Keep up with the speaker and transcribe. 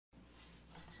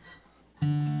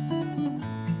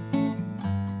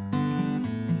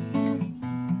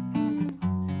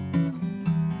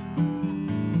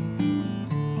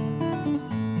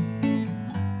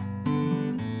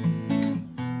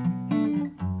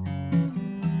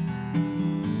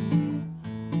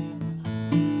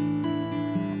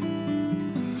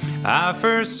I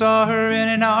first saw her in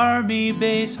an army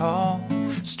base hall,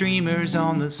 streamers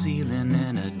on the ceiling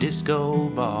and a disco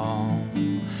ball.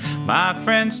 My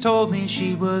friends told me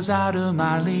she was out of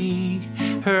my league,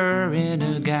 her in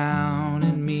a gown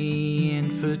and me in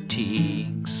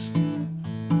fatigues.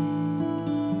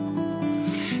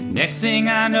 Next thing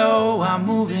I know, I'm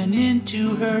moving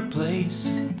into her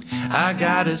place. I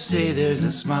gotta say there's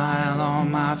a smile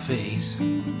on my face.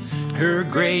 Her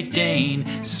Great Dane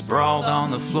sprawled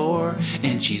on the floor,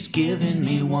 and she's giving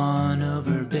me one of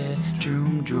her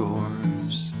bedroom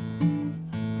drawers.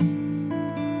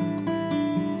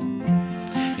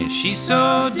 And she's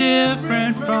so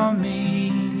different from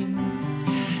me.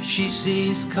 She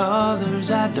sees colors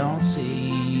I don't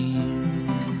see.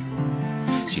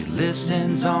 She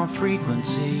listens on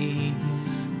frequencies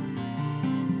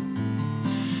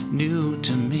new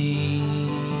to me.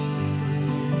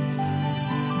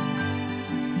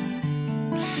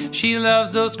 She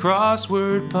loves those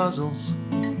crossword puzzles,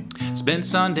 spent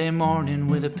Sunday morning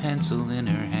with a pencil in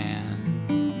her hand.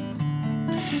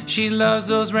 She loves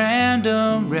those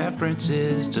random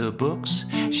references to books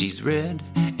she's read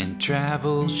and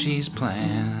travels she's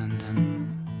planned.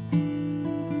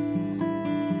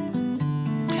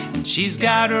 And she's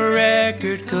got a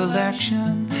record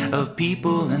collection of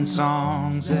people and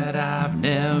songs that I've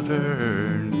never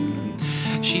heard.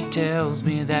 She tells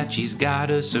me that she's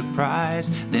got a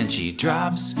surprise, then she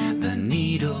drops the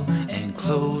needle and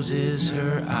closes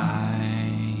her eyes.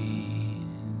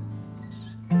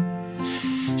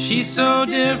 She's so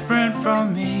different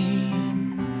from me.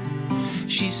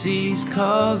 She sees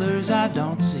colors I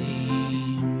don't see.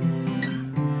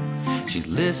 She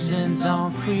listens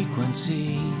on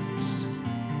frequencies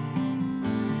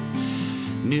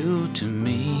new to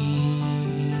me.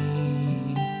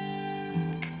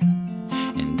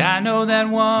 And I know that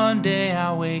one day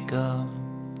I'll wake up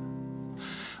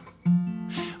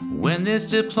when this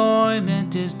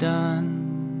deployment is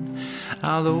done.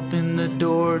 I'll open the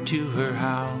door to her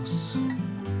house,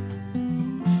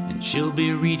 and she'll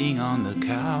be reading on the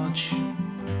couch.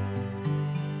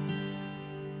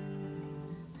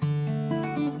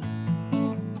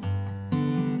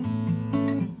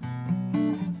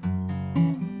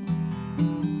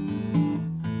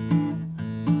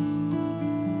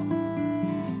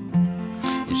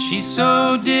 She's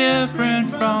so different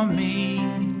from me.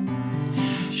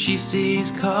 She sees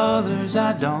colors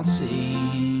I don't see.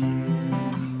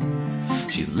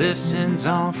 She listens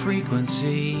on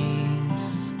frequencies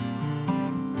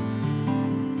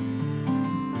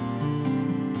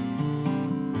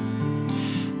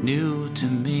new to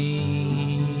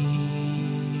me.